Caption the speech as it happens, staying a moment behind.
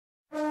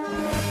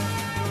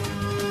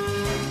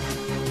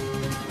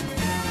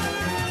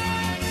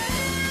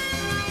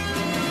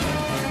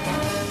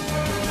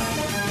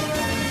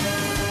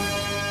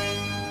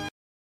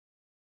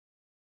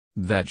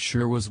That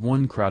sure was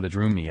one crowded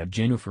roomie at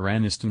Jennifer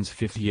Aniston's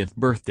 50th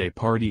birthday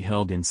party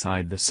held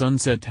inside the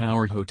Sunset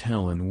Tower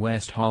Hotel in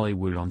West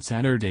Hollywood on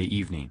Saturday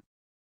evening.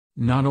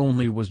 Not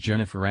only was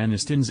Jennifer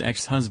Aniston's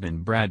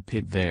ex-husband Brad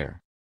Pitt there,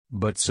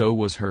 but so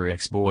was her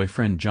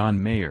ex-boyfriend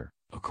John Mayer,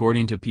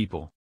 according to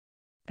People.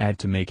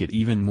 To make it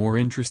even more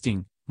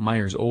interesting,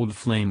 Meyer's old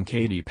flame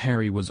Katy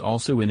Perry was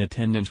also in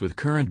attendance with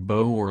current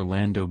beau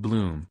Orlando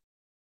Bloom.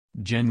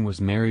 Jen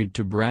was married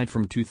to Brad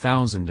from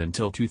 2000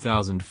 until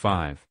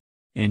 2005.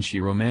 And she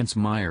romanced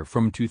Meyer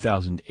from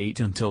 2008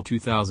 until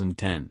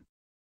 2010.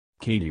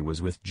 Katy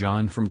was with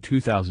John from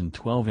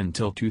 2012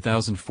 until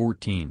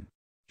 2014.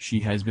 She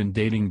has been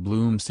dating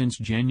Bloom since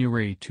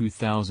January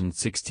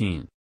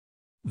 2016.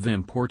 The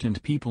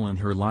important people in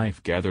her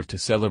life gathered to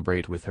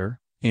celebrate with her,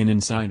 an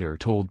insider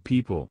told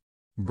People.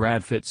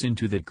 Brad fits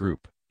into that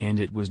group, and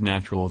it was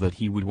natural that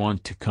he would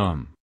want to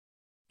come.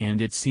 And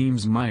it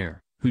seems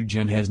Meyer, who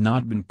Jen has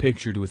not been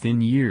pictured with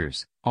in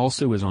years,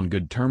 also is on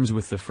good terms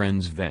with the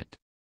Friends vet.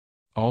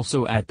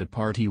 Also at the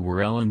party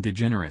were Ellen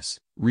DeGeneres,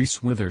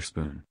 Reese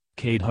Witherspoon,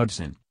 Kate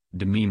Hudson,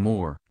 Demi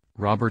Moore,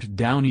 Robert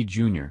Downey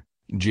Jr.,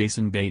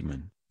 Jason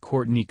Bateman,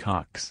 Courtney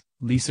Cox,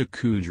 Lisa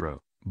Kudrow,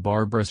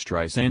 Barbra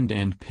Streisand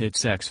and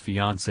Pitt's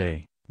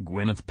ex-fiancée,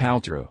 Gwyneth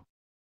Paltrow.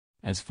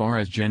 As far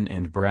as Jen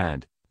and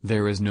Brad,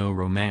 there is no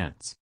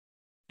romance.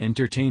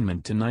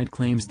 Entertainment Tonight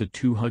claims the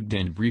two hugged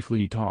and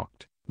briefly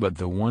talked, but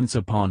the Once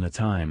Upon a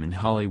Time in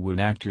Hollywood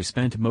actor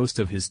spent most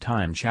of his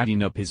time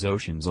chatting up his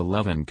Ocean's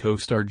 11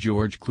 co-star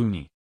George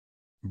Clooney.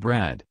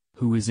 Brad,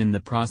 who is in the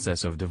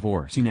process of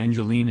divorcing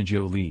Angelina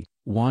Jolie,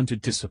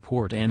 wanted to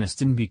support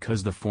Aniston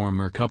because the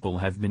former couple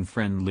have been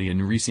friendly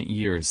in recent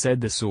years,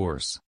 said the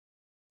source.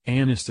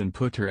 Aniston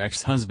put her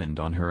ex-husband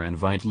on her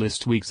invite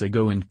list weeks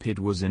ago and Pitt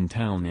was in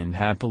town and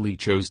happily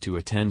chose to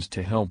attend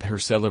to help her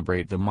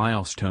celebrate the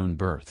milestone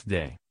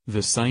birthday,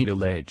 the site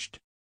alleged.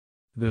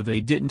 Though they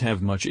didn't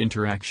have much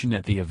interaction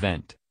at the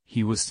event,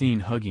 he was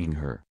seen hugging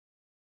her.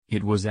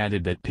 It was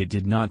added that Pitt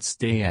did not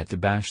stay at the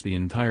bash the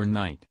entire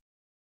night.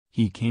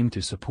 He came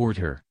to support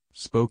her,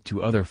 spoke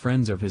to other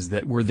friends of his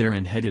that were there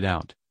and headed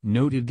out,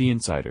 noted the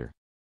insider.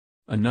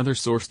 Another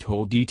source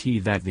told ET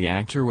that the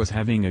actor was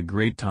having a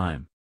great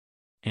time.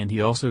 And he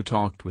also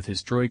talked with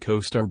his Troy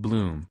co-star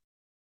Bloom.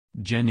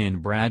 Jen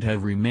and Brad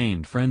have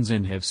remained friends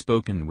and have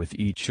spoken with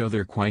each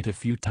other quite a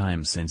few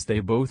times since they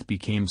both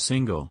became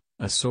single,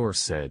 a source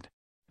said.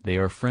 They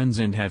are friends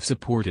and have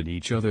supported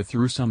each other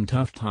through some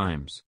tough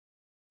times.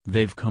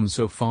 They've come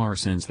so far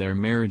since their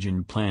marriage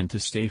and plan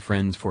to stay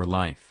friends for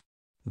life.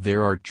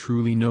 There are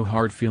truly no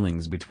hard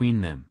feelings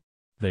between them.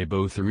 They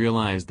both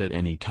realize that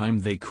any time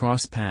they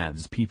cross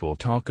paths people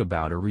talk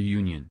about a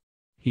reunion.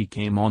 He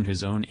came on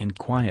his own and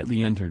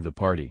quietly entered the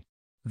party.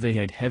 They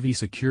had heavy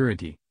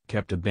security,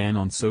 kept a ban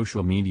on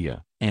social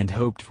media, and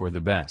hoped for the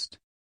best.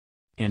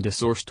 And a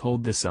source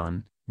told The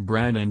Sun,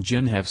 Brad and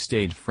Jen have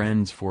stayed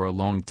friends for a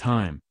long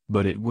time,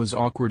 but it was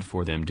awkward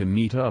for them to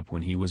meet up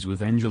when he was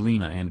with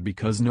Angelina, and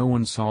because no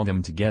one saw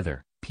them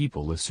together,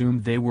 people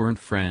assumed they weren't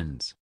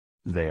friends.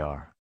 They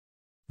are.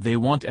 They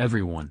want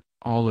everyone,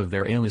 all of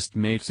their A-list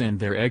mates and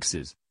their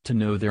exes, to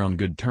know they're on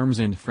good terms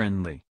and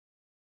friendly.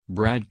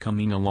 Brad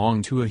coming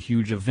along to a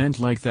huge event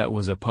like that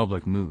was a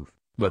public move,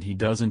 but he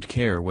doesn't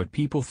care what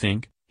people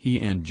think. He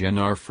and Jen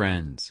are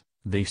friends,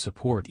 they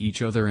support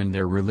each other and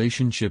their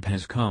relationship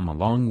has come a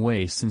long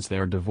way since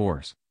their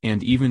divorce,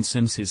 and even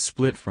since his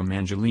split from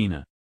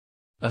Angelina.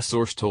 A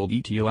source told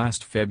ET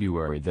last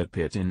February that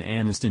Pitt and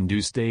Aniston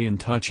do stay in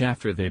touch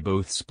after they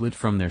both split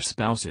from their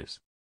spouses.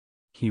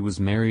 He was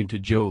married to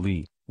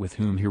Jolie, with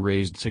whom he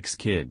raised 6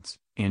 kids,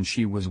 and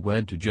she was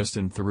wed to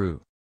Justin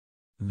through.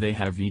 They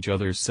have each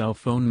other's cell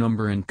phone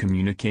number and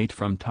communicate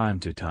from time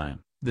to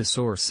time, the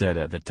source said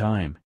at the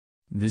time.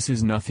 This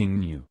is nothing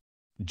new.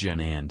 Jen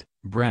and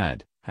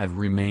Brad have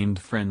remained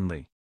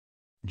friendly.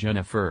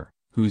 Jennifer,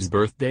 whose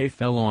birthday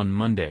fell on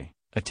Monday,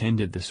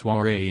 attended the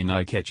soirée in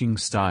eye-catching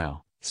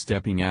style,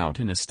 stepping out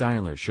in a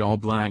stylish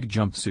all-black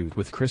jumpsuit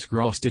with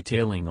crisscross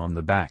detailing on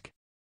the back.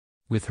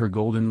 With her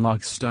golden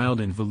locks styled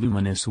in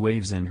voluminous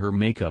waves and her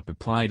makeup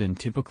applied in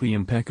typically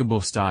impeccable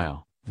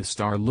style, the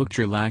star looked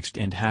relaxed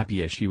and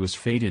happy as she was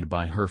feted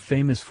by her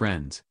famous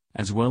friends,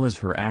 as well as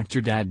her actor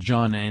dad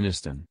John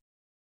Aniston.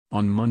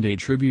 On Monday,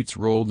 tributes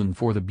rolled in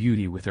for the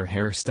beauty, with her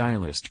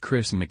hairstylist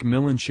Chris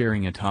McMillan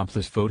sharing a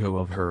topless photo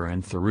of her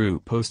and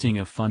through posting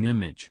a fun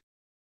image.